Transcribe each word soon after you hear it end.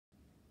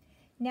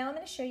Now I'm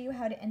going to show you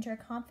how to enter a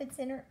confidence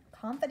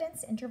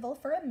interval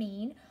for a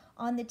mean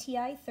on the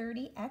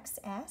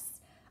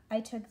TI-30XS. I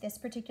took this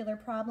particular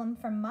problem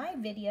from my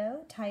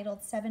video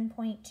titled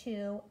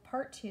 7.2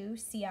 Part 2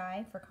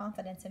 CI for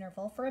confidence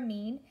interval for a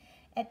mean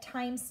at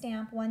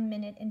timestamp 1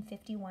 minute and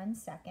 51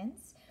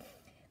 seconds.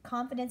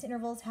 Confidence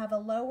intervals have a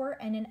lower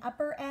and an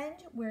upper end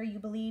where you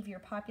believe your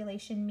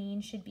population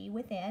mean should be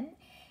within.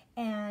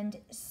 And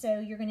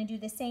so you're going to do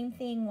the same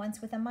thing once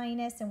with a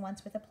minus and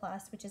once with a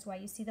plus, which is why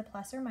you see the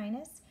plus or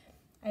minus.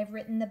 I've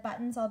written the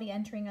buttons I'll be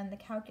entering on the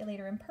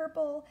calculator in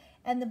purple,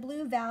 and the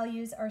blue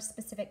values are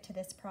specific to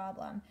this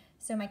problem.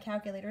 So my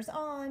calculator's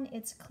on,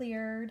 it's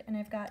cleared, and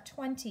I've got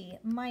 20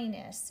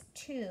 minus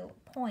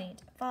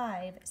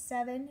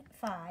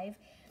 2.575.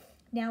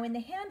 Now in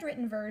the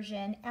handwritten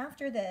version,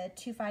 after the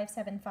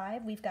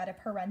 2575, we've got a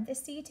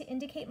parenthesis to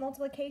indicate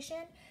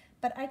multiplication,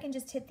 but I can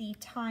just hit the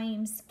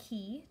times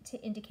key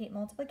to indicate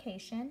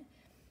multiplication.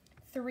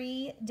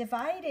 3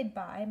 divided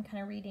by, I'm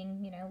kind of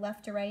reading,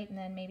 left to right and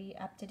then maybe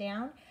up to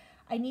down.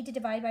 I need to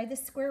divide by the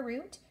square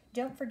root.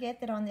 Don't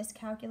forget that on this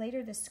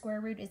calculator, the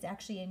square root is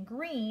actually in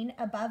green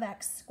above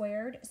x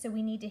squared, so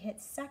we need to hit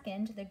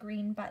second, the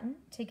green button,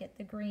 to get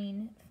the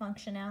green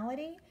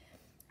functionality.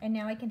 And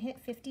now I can hit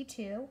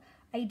 52.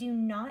 I do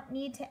not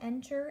need to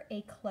enter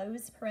a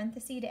close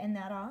parenthesis to end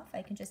that off.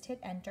 I can just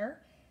hit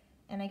enter.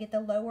 And I get the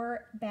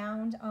lower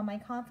bound on my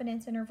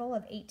confidence interval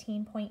of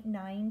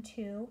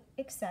 18.92,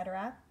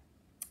 etc.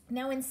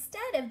 Now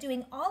instead of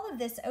doing all of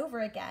this over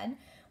again,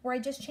 where I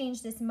just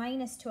changed this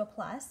minus to a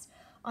plus,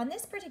 on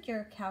this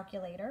particular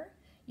calculator,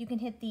 you can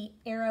hit the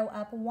arrow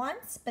up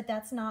once, but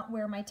that's not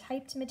where my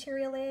typed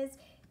material is.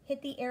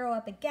 Hit the arrow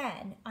up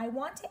again. I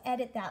want to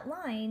edit that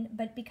line,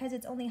 but because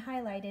it's only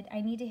highlighted, I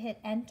need to hit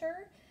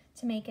enter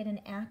to make it an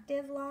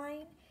active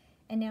line.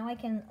 And now I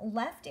can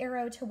left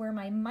arrow to where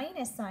my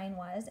minus sign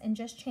was and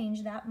just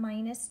change that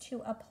minus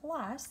to a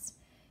plus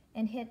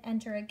and hit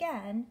enter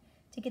again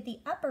to get the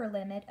upper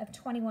limit of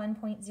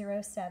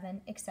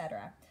 21.07,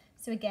 etc.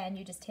 So again,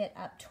 you just hit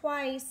up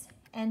twice,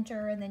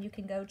 enter, and then you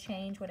can go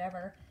change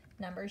whatever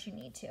numbers you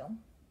need to.